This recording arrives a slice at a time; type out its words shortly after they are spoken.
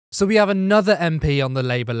So we have another MP on the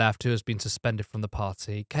Labour left who has been suspended from the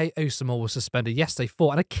party. Kate Osamor was suspended yesterday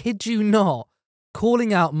for, and I kid you not,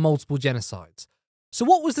 calling out multiple genocides. So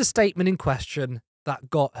what was the statement in question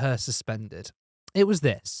that got her suspended? It was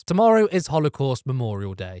this. Tomorrow is Holocaust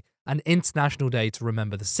Memorial Day, an international day to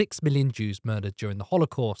remember the 6 million Jews murdered during the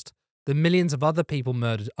Holocaust, the millions of other people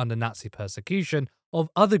murdered under Nazi persecution of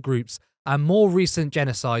other groups, and more recent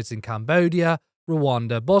genocides in Cambodia,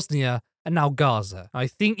 Rwanda, Bosnia, and now Gaza. I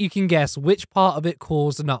think you can guess which part of it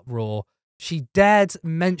caused an uproar. She dared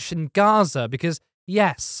mention Gaza because,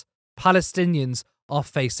 yes, Palestinians are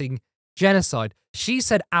facing genocide. She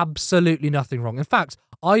said absolutely nothing wrong. In fact,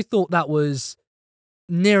 I thought that was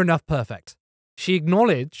near enough perfect. She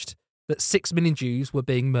acknowledged that 6 million Jews were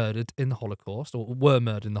being murdered in the Holocaust, or were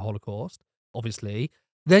murdered in the Holocaust, obviously.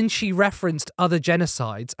 Then she referenced other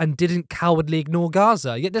genocides and didn't cowardly ignore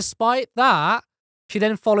Gaza. Yet despite that, she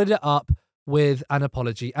then followed it up with an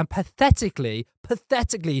apology and pathetically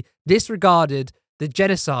disregarded the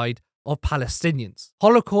genocide of Palestinians.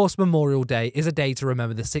 Holocaust Memorial Day is a day to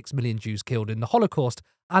remember the 6 million Jews killed in the Holocaust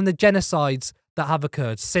and the genocides that have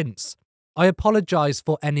occurred since. I apologise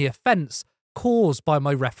for any offence caused by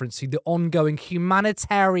my reference to the ongoing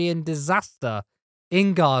humanitarian disaster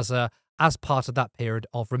in Gaza as part of that period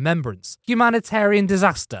of remembrance. Humanitarian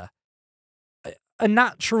disaster. A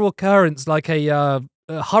natural occurrence like a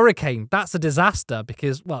hurricane, that's a disaster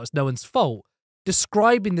because, well, it's no one's fault.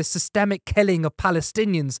 Describing the systemic killing of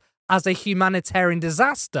Palestinians as a humanitarian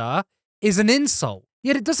disaster is an insult.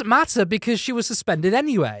 Yet it doesn't matter because she was suspended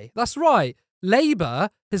anyway. That's right. Labour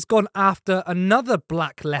has gone after another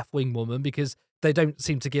black left-wing woman because they don't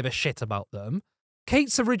seem to give a shit about them.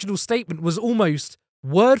 Kate's original statement was almost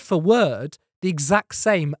word for word the exact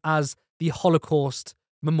same as the Holocaust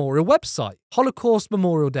Memorial website. Holocaust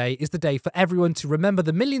Memorial Day is the day for everyone to remember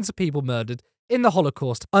the millions of people murdered in the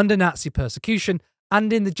Holocaust under Nazi persecution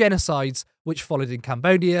and in the genocides which followed in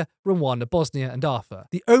Cambodia, Rwanda, Bosnia, and Darfur.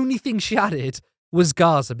 The only thing she added was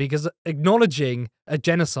Gaza because acknowledging a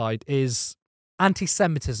genocide is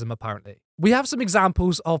anti-Semitism, apparently. We have some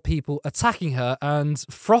examples of people attacking her and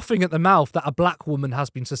frothing at the mouth that a black woman has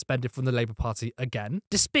been suspended from the Labour Party again.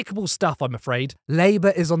 Despicable stuff, I'm afraid. Labour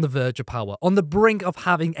is on the verge of power, on the brink of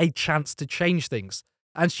having a chance to change things.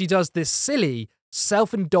 And she does this silly,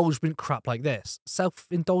 self-indulgent crap like this.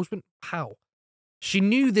 Self-indulgent? How? She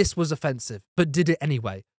knew this was offensive, but did it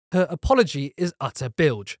anyway. Her apology is utter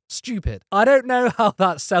bilge. Stupid. I don't know how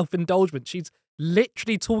that's self-indulgent. She's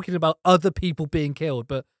literally talking about other people being killed,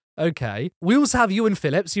 but okay. We also have Ewan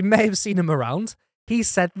Phillips. You may have seen him around. He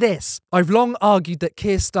said this: I've long argued that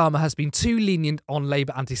Keir Starmer has been too lenient on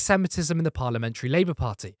Labour anti-Semitism in the Parliamentary Labour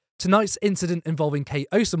Party. Tonight's incident involving Kate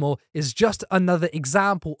Osamor is just another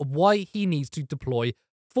example of why he needs to deploy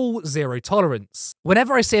full zero tolerance.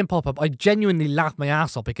 Whenever I see him pop up, I genuinely laugh my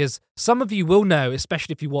ass off because some of you will know,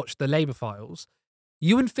 especially if you watch the Labour Files,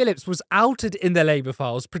 Ewan Phillips was outed in the Labour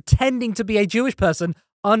Files pretending to be a Jewish person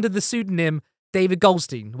under the pseudonym David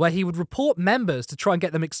Goldstein, where he would report members to try and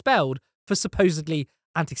get them expelled for supposedly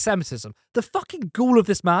anti-Semitism. The fucking gall of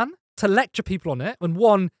this man to lecture people on it when,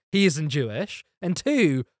 one, he isn't Jewish, and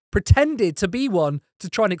two, pretended to be one to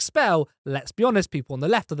try and expel, let's be honest, people on the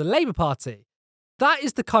left of the Labour Party. That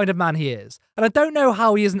is the kind of man he is. And I don't know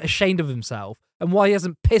how he isn't ashamed of himself and why he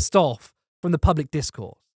hasn't pissed off from the public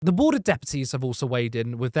discourse. The Board of Deputies have also weighed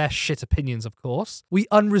in with their shit opinions, of course. We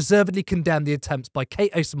unreservedly condemn the attempts by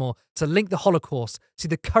Kate Osamor to link the Holocaust to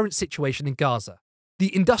the current situation in Gaza. The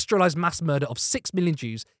industrialised mass murder of 6 million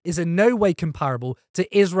Jews is in no way comparable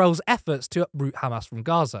to Israel's efforts to uproot Hamas from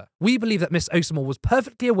Gaza. We believe that Miss Osamor was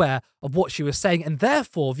perfectly aware of what she was saying and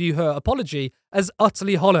therefore view her apology as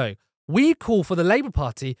utterly hollow. We call for the Labour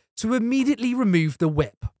Party to immediately remove the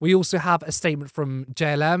whip. We also have a statement from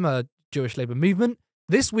JLM, a Jewish Labour movement.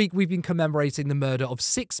 This week, we've been commemorating the murder of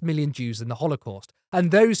 6 million Jews in the Holocaust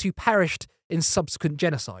and those who perished in subsequent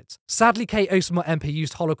genocides. Sadly, Kate Osamor MP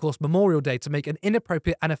used Holocaust Memorial Day to make an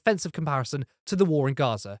inappropriate and offensive comparison to the war in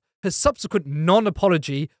Gaza. Her subsequent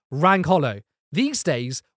non-apology rang hollow. These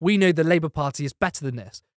days, we know the Labour Party is better than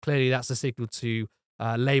this. Clearly, that's a signal to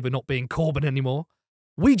Labour not being Corbyn anymore.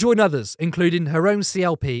 We join others, including her own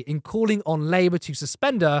CLP, in calling on Labour to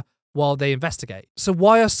suspend her while they investigate. So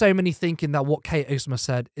why are so many thinking that what Kate Osamor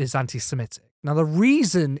said is anti-Semitic? Now, the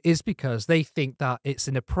reason is because they think that it's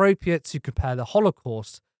inappropriate to compare the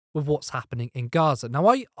Holocaust with what's happening in Gaza. Now,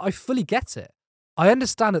 I fully get it. I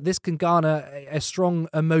understand that this can garner a strong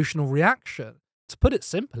emotional reaction. To put it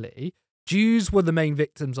simply, Jews were the main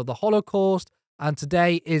victims of the Holocaust, and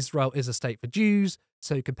today Israel is a state for Jews,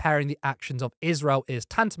 so comparing the actions of Israel is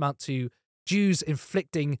tantamount to Jews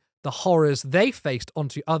inflicting the horrors they faced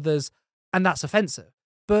onto others, and that's offensive.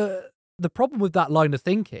 But the problem with that line of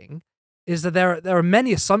thinking is that there are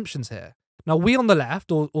many assumptions here. Now, we on the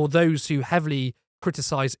left, or those who heavily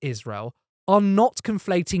criticize Israel, are not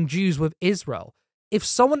conflating Jews with Israel. If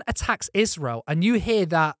someone attacks Israel and you hear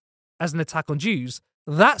that as an attack on Jews,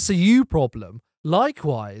 that's a you problem.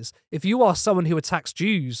 Likewise, if you are someone who attacks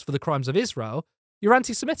Jews for the crimes of Israel, you're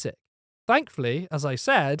anti-Semitic. Thankfully, as I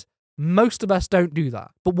said, most of us don't do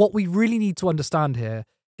that. But what we really need to understand here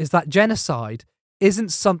is that genocide isn't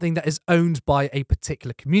something that is owned by a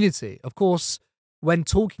particular community. Of course, when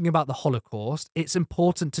talking about the Holocaust, it's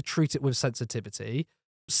important to treat it with sensitivity.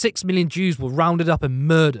 6 million Jews were rounded up and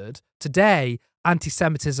murdered. Today,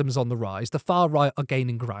 anti-Semitism is on the rise. The far right are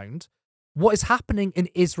gaining ground. What is happening in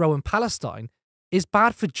Israel and Palestine is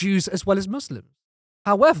bad for Jews as well as Muslims.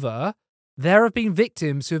 However, there have been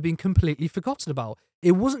victims who have been completely forgotten about.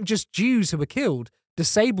 It wasn't just Jews who were killed.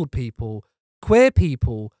 Disabled people, queer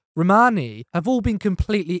people, Romani have all been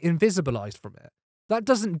completely invisibilized from it. That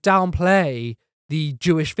doesn't downplay the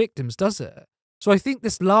Jewish victims, does it? So I think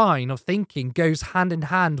this line of thinking goes hand in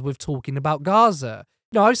hand with talking about Gaza.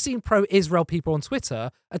 You know, I've seen pro-Israel people on Twitter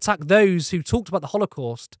attack those who talked about the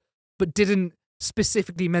Holocaust but didn't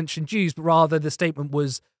specifically mention Jews, but rather the statement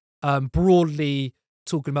was broadly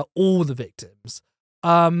talking about all the victims.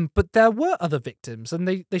 But there were other victims, and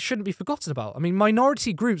they shouldn't be forgotten about. I mean,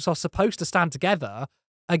 minority groups are supposed to stand together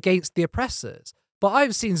against the oppressors. But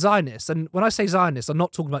I've seen Zionists, and when I say Zionists, I'm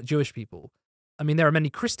not talking about Jewish people. I mean, there are many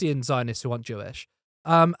Christian Zionists who aren't Jewish,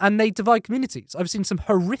 and they divide communities. I've seen some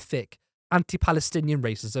horrific anti-Palestinian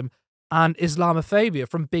racism and Islamophobia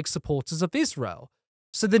from big supporters of Israel.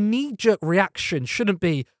 So the knee-jerk reaction shouldn't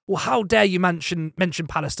be, well, how dare you mention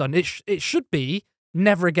Palestine? It should be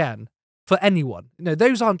never again for anyone. You know,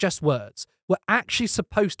 those aren't just words. We're actually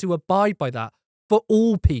supposed to abide by that for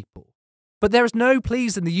all people. But there is no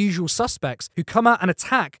pleas in the usual suspects who come out and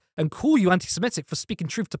attack and call you anti-Semitic for speaking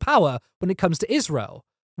truth to power when it comes to Israel.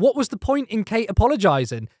 What was the point in Kate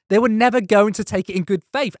apologising? They were never going to take it in good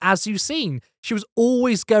faith, as you've seen. She was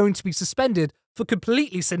always going to be suspended for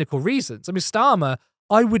completely cynical reasons. I mean, Starmer,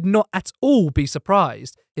 I would not at all be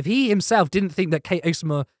surprised if he himself didn't think that Kate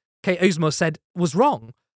Osamor said was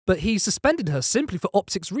wrong. But he suspended her simply for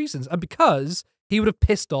optics reasons and because he would have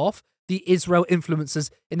pissed off the Israel influencers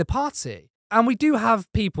in the party. And we do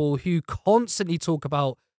have people who constantly talk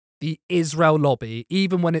about the Israel lobby,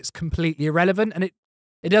 even when it's completely irrelevant. And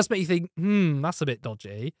it does make you think, that's a bit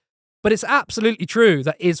dodgy. But it's absolutely true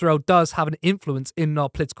that Israel does have an influence in our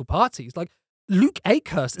political parties. Like, Luke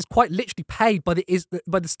Akehurst is quite literally paid by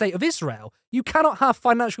the state of Israel. You cannot have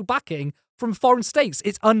financial backing from foreign states.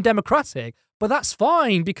 It's undemocratic. But that's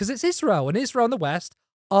fine because it's Israel, and Israel and the West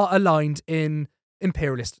are aligned in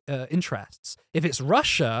imperialist interests. If it's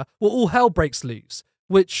Russia, well, all hell breaks loose,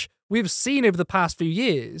 which we've seen over the past few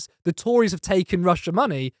years. The Tories have taken Russia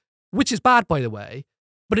money, which is bad, by the way,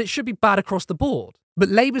 but it should be bad across the board. But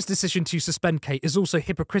Labour's decision to suspend Kate is also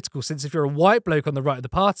hypocritical, since if you're a white bloke on the right of the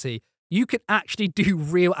party, you can actually do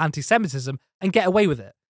real anti-Semitism and get away with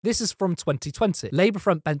it. This is from 2020. Labour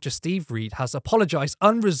frontbencher Steve Reed has apologised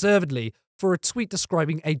unreservedly for a tweet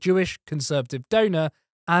describing a Jewish conservative donor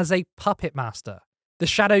as a puppet master. The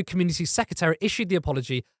Shadow Community Secretary issued the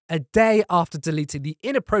apology a day after deleting the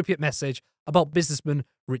inappropriate message about businessman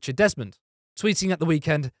Richard Desmond. Tweeting at the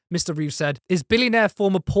weekend, Mr. Reeves said, "Is billionaire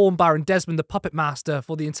former porn baron Desmond the puppet master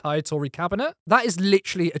for the entire Tory cabinet?" That is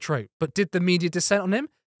literally a trope. But did the media dissent on him?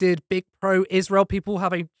 Did big pro-Israel people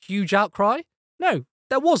have a huge outcry? No,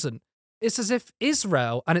 there wasn't. It's as if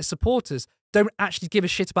Israel and its supporters don't actually give a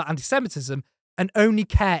shit about anti-Semitism and only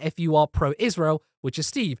care if you are pro-Israel, which is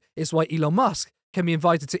Steve. It's why Elon Musk can be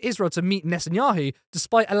invited to Israel to meet Netanyahu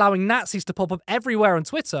despite allowing Nazis to pop up everywhere on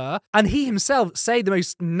Twitter, and he himself say the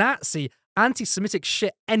most Nazi, anti-Semitic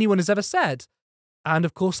shit anyone has ever said. And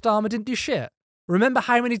of course, Starmer didn't do shit. Remember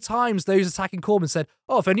how many times those attacking Corbyn said,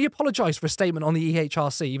 oh, if only he apologised for a statement on the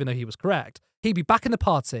EHRC, even though he was correct, he'd be back in the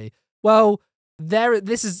party. Well,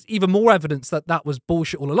 this is even more evidence that that was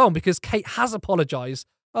bullshit all along, because Kate has apologised.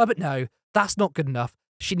 Oh, but no, that's not good enough.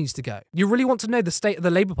 She needs to go. You really want to know the state of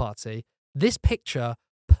the Labour Party? This picture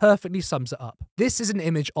perfectly sums it up. This is an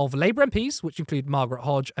image of Labour MPs, which include Margaret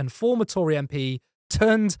Hodge and former Tory MP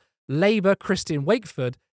turned Labour Christian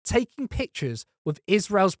Wakeford, taking pictures with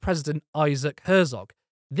Israel's President Isaac Herzog.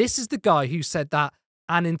 This is the guy who said that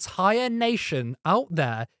an entire nation out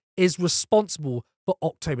there is responsible for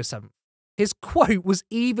October 7th. His quote was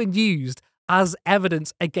even used as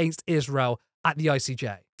evidence against Israel at the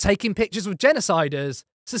ICJ. Taking pictures with genociders,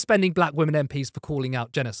 suspending black women MPs for calling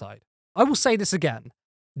out genocide. I will say this again.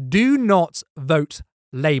 Do not vote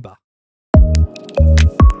Labour.